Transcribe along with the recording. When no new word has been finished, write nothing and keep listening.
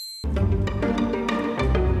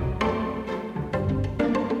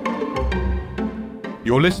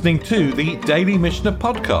You're listening to the Daily Mishnah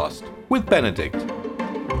Podcast with Benedict.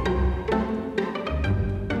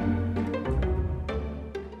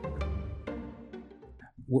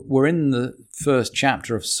 We're in the first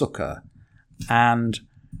chapter of Sukkah, and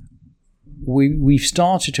we've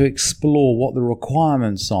started to explore what the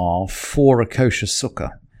requirements are for a kosher Sukkah.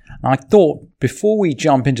 And I thought before we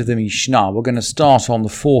jump into the Mishnah, we're going to start on the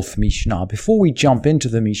fourth Mishnah. Before we jump into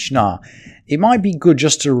the Mishnah, it might be good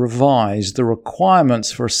just to revise the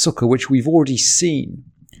requirements for a Sukkah, which we've already seen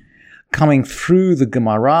coming through the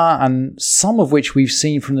Gemara, and some of which we've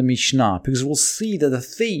seen from the Mishnah, because we'll see that the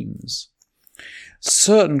themes,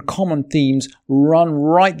 certain common themes, run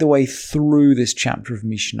right the way through this chapter of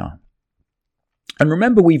Mishnah. And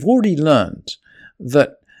remember, we've already learned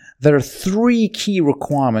that there are three key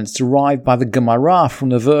requirements derived by the Gemara from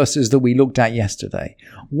the verses that we looked at yesterday.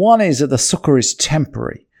 One is that the Sukkah is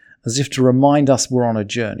temporary, as if to remind us we're on a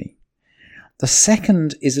journey. The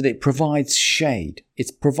second is that it provides shade.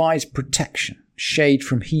 It provides protection, shade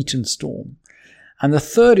from heat and storm. And the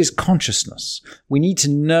third is consciousness. We need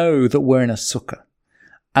to know that we're in a Sukkah.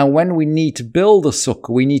 And when we need to build a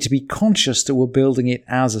Sukkah, we need to be conscious that we're building it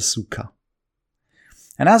as a Sukkah.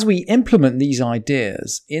 And as we implement these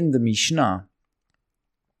ideas in the Mishnah,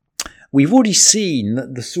 we've already seen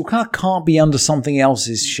that the Sukkah can't be under something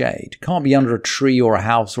else's shade. It can't be under a tree or a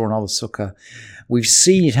house or another Sukkah. We've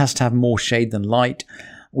seen it has to have more shade than light.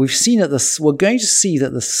 We've seen that we're going to see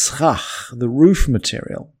that the schach, the roof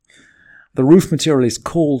material is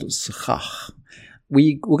called schach.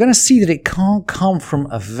 We're going to see that it can't come from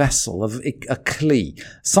a vessel, a kli,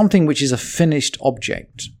 something which is a finished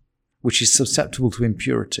object, which is susceptible to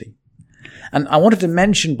impurity. And I wanted to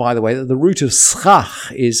mention, by the way, that the root of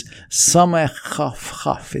schach is samech chaf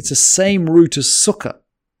chaf. It's the same root as sukkah.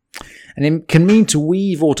 And it can mean to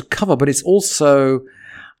weave or to cover, but it's also,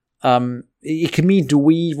 it can mean to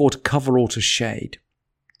weave or to cover or to shade.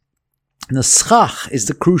 And the schach is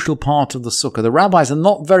the crucial part of the sukkah. The rabbis are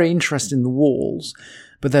not very interested in the walls,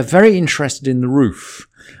 but they're very interested in the roof.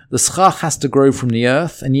 The schach has to grow from the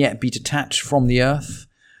earth and yet be detached from the earth.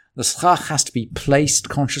 The schach has to be placed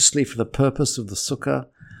consciously for the purpose of the sukkah.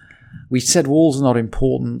 We said walls are not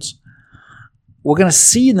important. We're going to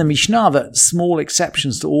see in the Mishnah that small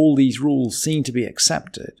exceptions to all these rules seem to be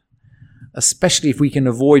accepted, especially if we can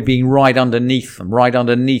avoid being right underneath them, right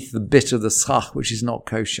underneath the bit of the schach which is not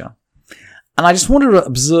kosher. And I just wanted to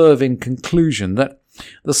observe in conclusion that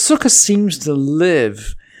the sukkah seems to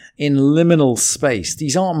live in liminal space.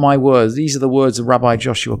 These aren't my words. These are the words of Rabbi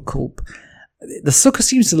Joshua Kulp. The sukkah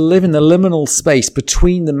seems to live in the liminal space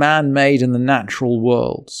between the man-made and the natural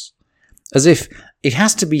worlds, as if it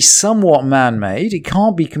has to be somewhat man-made. It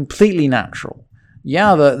can't be completely natural.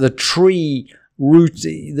 Yeah, the tree root,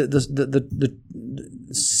 the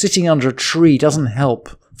sitting under a tree doesn't help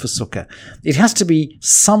for sukkah. It has to be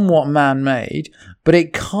somewhat man-made, but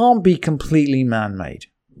it can't be completely man-made.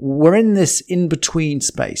 We're in this in-between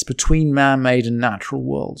space, between man-made and natural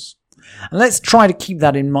worlds. And let's try to keep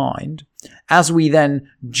that in mind as we then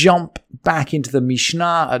jump back into the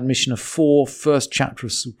Mishnah at Mishnah 4, first chapter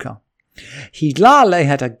of Sukkah.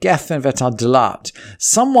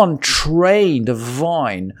 Someone trained a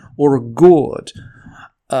vine or a gourd.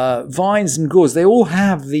 Vines and gourds, they all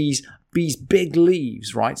have these big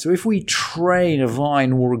leaves, right? So if we train a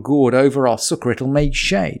vine or a gourd over our sukkah, it'll make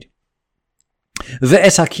shade.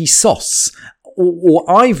 Ve'et hakisos, or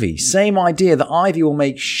ivy, same idea, the ivy will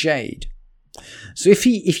make shade. So if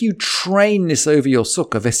you train this over your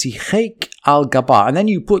sukkah, vesichek al gaba, and then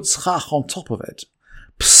you put schach on top of it,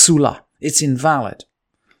 psula, it's invalid.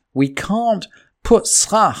 We can't put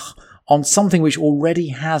schach on something which already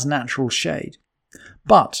has natural shade.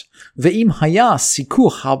 But ve'im haya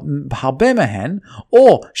sikuch harbe mehen,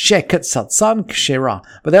 or sheketzatzan kshera.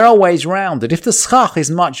 But there are ways round it. If the schach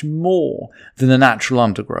is much more than the natural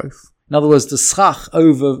undergrowth, in other words, the schach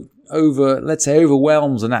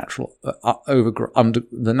overwhelms the natural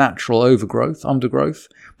undergrowth,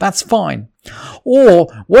 that's fine. Or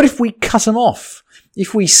what if we cut them off?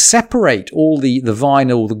 If we separate all the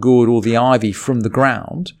vine or the gourd or the ivy from the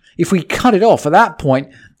ground, if we cut it off, at that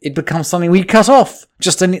point, it becomes something we cut off,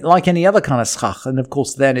 just like any other kind of schach. And of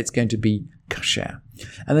course, then it's going to be kasher.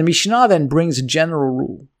 And the Mishnah then brings a general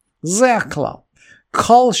rule. Ze'aklal.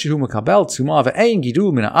 Kol shehu makabel tumah ve'ein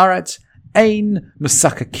gidul min ha'aretz ein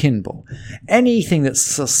mesaka kinbo. Anything that's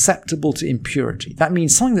susceptible to impurity. That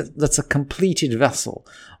means something that's a completed vessel,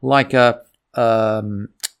 like a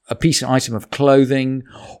item of clothing,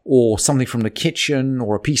 or something from the kitchen,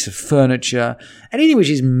 or a piece of furniture. Anything which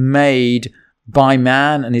is made by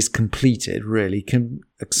man and is completed, really, can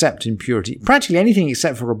accept impurity. Practically anything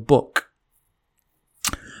except for a book.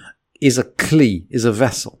 is a kli, is a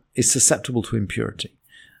vessel, is susceptible to impurity.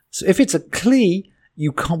 So if it's a kli,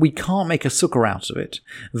 we can't make a sukkah out of it.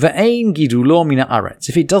 Ve'ein gidulo mina aretz.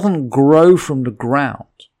 If it doesn't grow from the ground,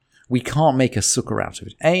 we can't make a sukkah out of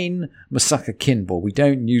it. Ein masaka kinbo. We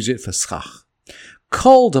don't use it for schach.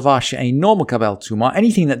 Kol davar she'eino makabel tuma.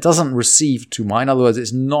 Anything that doesn't receive tuma, in other words,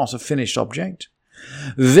 it's not a finished object.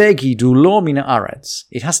 Ve'gidulo mina aretz.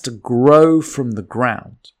 It has to grow from the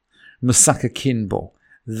ground. Masaka kinbo.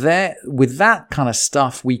 There, with that kind of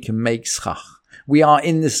stuff, we can make schach. We are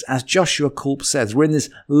in this, as Joshua Kulp says, we're in this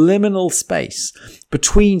liminal space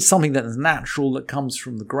between something that is natural that comes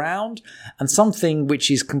from the ground and something which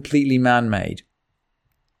is completely man-made.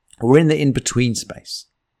 We're in the in-between space.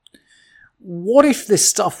 What if this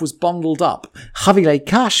stuff was bundled up? Chavilei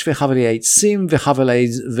kash v'chavilei etzim v'chavilei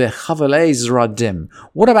zradim.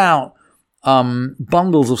 What about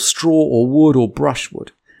bundles of straw or wood or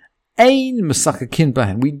brushwood? Ein mesakakin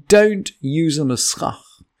bahen. We don't use them as schach.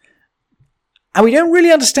 And we don't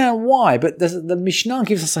really understand why, but the Mishnah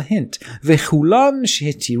gives us a hint. Vechulan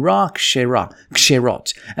shehetira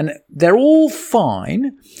ksherot. And they're all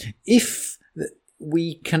fine if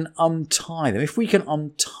we can untie them. If we can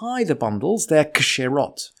untie the bundles, they're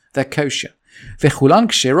ksherot. They're kosher. Vechulan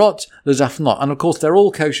ksherot l'zafnot. And of course, they're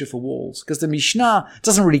all kosher for walls, because the Mishnah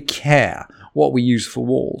doesn't really care what we use for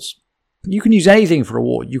walls. You can use anything for a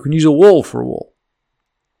wall. You can use a wall for a wall.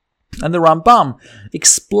 And the Rambam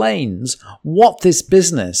explains what this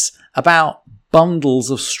business about bundles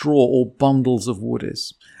of straw or bundles of wood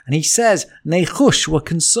is. And he says, Nechush were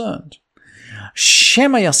concerned.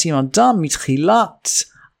 Shema yasim adam mitchila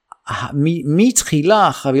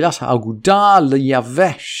chavilat ha'aguda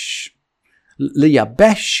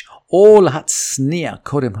liyabesh or lahatzniya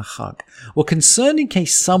kodem hachag. Were concerned in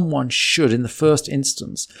case someone should, in the first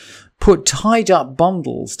instance, put tied up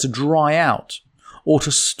bundles to dry out or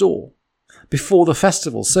to store before the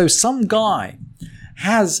festival. So some guy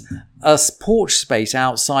has a porch space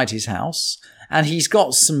outside his house and he's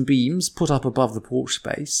got some beams put up above the porch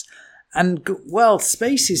space and, well,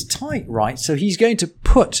 space is tight, right? So he's going to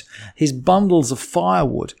put his bundles of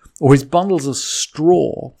firewood or his bundles of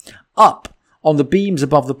straw up on the beams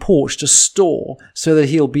above the porch to store so that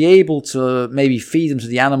he'll be able to maybe feed them to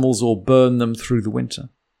the animals or burn them through the winter.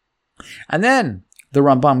 And then the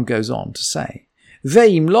Rambam goes on to say,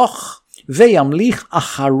 Ve'imloch ve'yamlich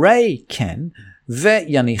acharei ken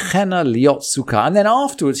ve'yanichena liot sukkah. And then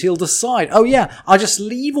afterwards he'll decide, oh yeah, I'll just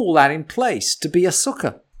leave all that in place to be a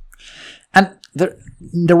sukkah. And the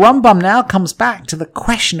Rambam now comes back to the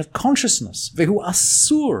question of consciousness. Vehu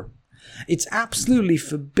asur. It's absolutely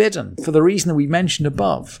forbidden for the reason that we mentioned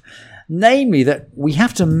above. Namely that we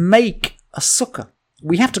have to make a sukkah.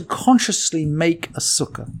 We have to consciously make a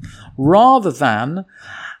sukkah rather than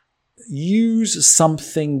use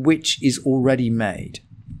something which is already made.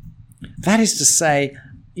 That is to say,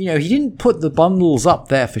 he didn't put the bundles up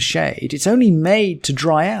there for shade. It's only made to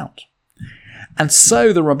dry out. And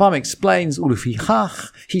so the Rambam explains,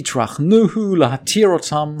 Ulufichach hitrachnuhu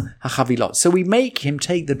lahatirotam hachavilot. So we make him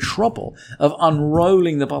take the trouble of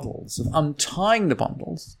unrolling the bundles, of untying the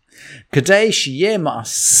bundles, kadei sheyeh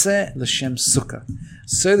ma'aseh l'shem sukkah,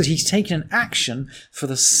 so that he's taken an action for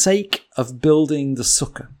the sake of building the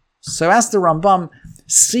sukkah. So as the Rambam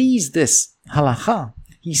sees this halacha,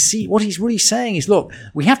 what he's really saying is, look,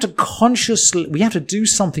 we have to do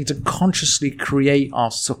something to consciously create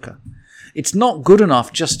our sukkah. It's not good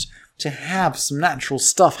enough just to have some natural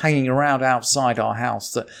stuff hanging around outside our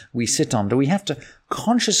house that we sit under. We have to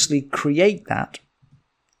consciously create that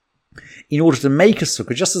in order to make a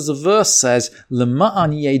sukkah, just as the verse says,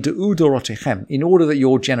 L'ma'an ye'da'u dorotechem, in order that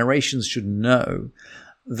your generations should know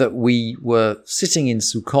that we were sitting in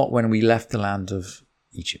Sukkot when we left the land of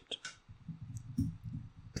Egypt.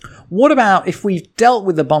 What about if we've dealt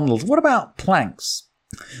with the bundles? What about planks?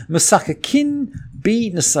 Mesakakin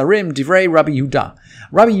bi nesarim divrei Rabbi Yehuda.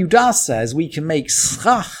 Rabbi Yehuda says we can make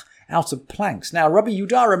schach out of planks. Now, Rabbi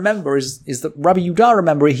Yehuda, remember,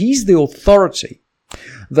 he's the authority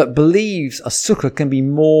that believes a sukkah can be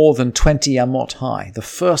more than 20 amot high. The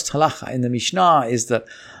first halacha in the Mishnah is that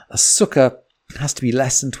a sukkah has to be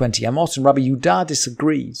less than 20 amot, and Rabbi Yehuda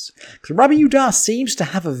disagrees. Because Rabbi Yehuda seems to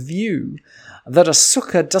have a view that a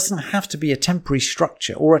sukkah doesn't have to be a temporary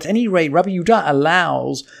structure, or at any rate, Rabbi Yehuda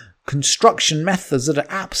allows construction methods that are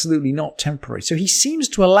absolutely not temporary. So he seems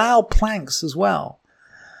to allow planks as well.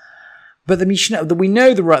 But the Mishnah, we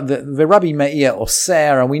know the Rabbi Meir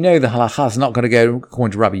Oser, and we know the halacha is not going to go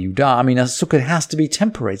according to Rabbi Yehuda. I mean, a sukkah has to be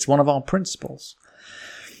temporary. It's one of our principles.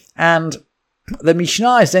 And the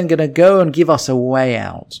Mishnah is then going to go and give us a way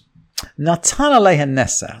out. Natan alehen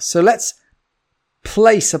neser. So let's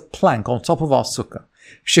place a plank on top of our sukkah.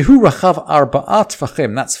 Shehu rachav arba'at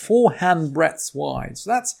tfachim. That's 4 hand breadths wide. So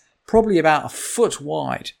that's probably about a foot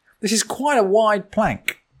wide. This is quite a wide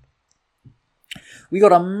plank. We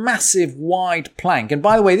got a massive wide plank. And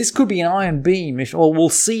by the way, this could be an iron beam. Or we'll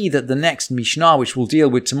see that the next Mishnah, which we'll deal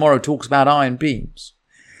with tomorrow, talks about iron beams.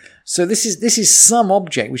 So this is some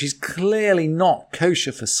object which is clearly not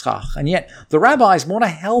kosher for schach. And yet the rabbis want to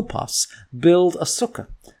help us build a sukkah.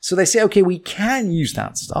 So they say, okay, we can use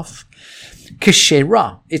that stuff.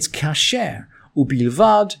 Kashera, it's kasher.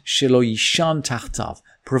 Ubilvad shelo yishan tachtav.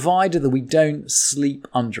 Provided that we don't sleep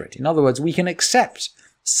under it. In other words, we can accept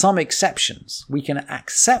some exceptions. We can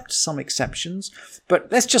accept some exceptions, but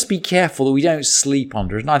let's just be careful that we don't sleep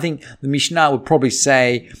under it. And I think the Mishnah would probably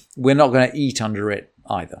say we're not going to eat under it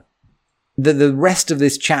either. The rest of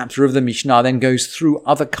this chapter of the Mishnah then goes through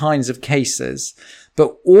other kinds of cases,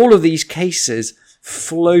 but all of these cases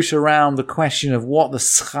float around the question of what the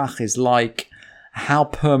schach is like, how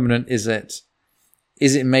permanent is it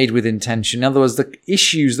made with intention? In other words, the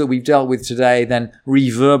issues that we've dealt with today then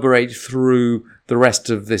reverberate through the rest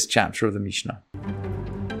of this chapter of the Mishnah.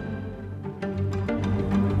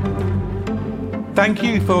 Thank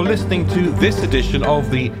you for listening to this edition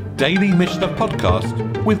of the Daily Mishnah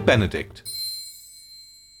Podcast with Benedict.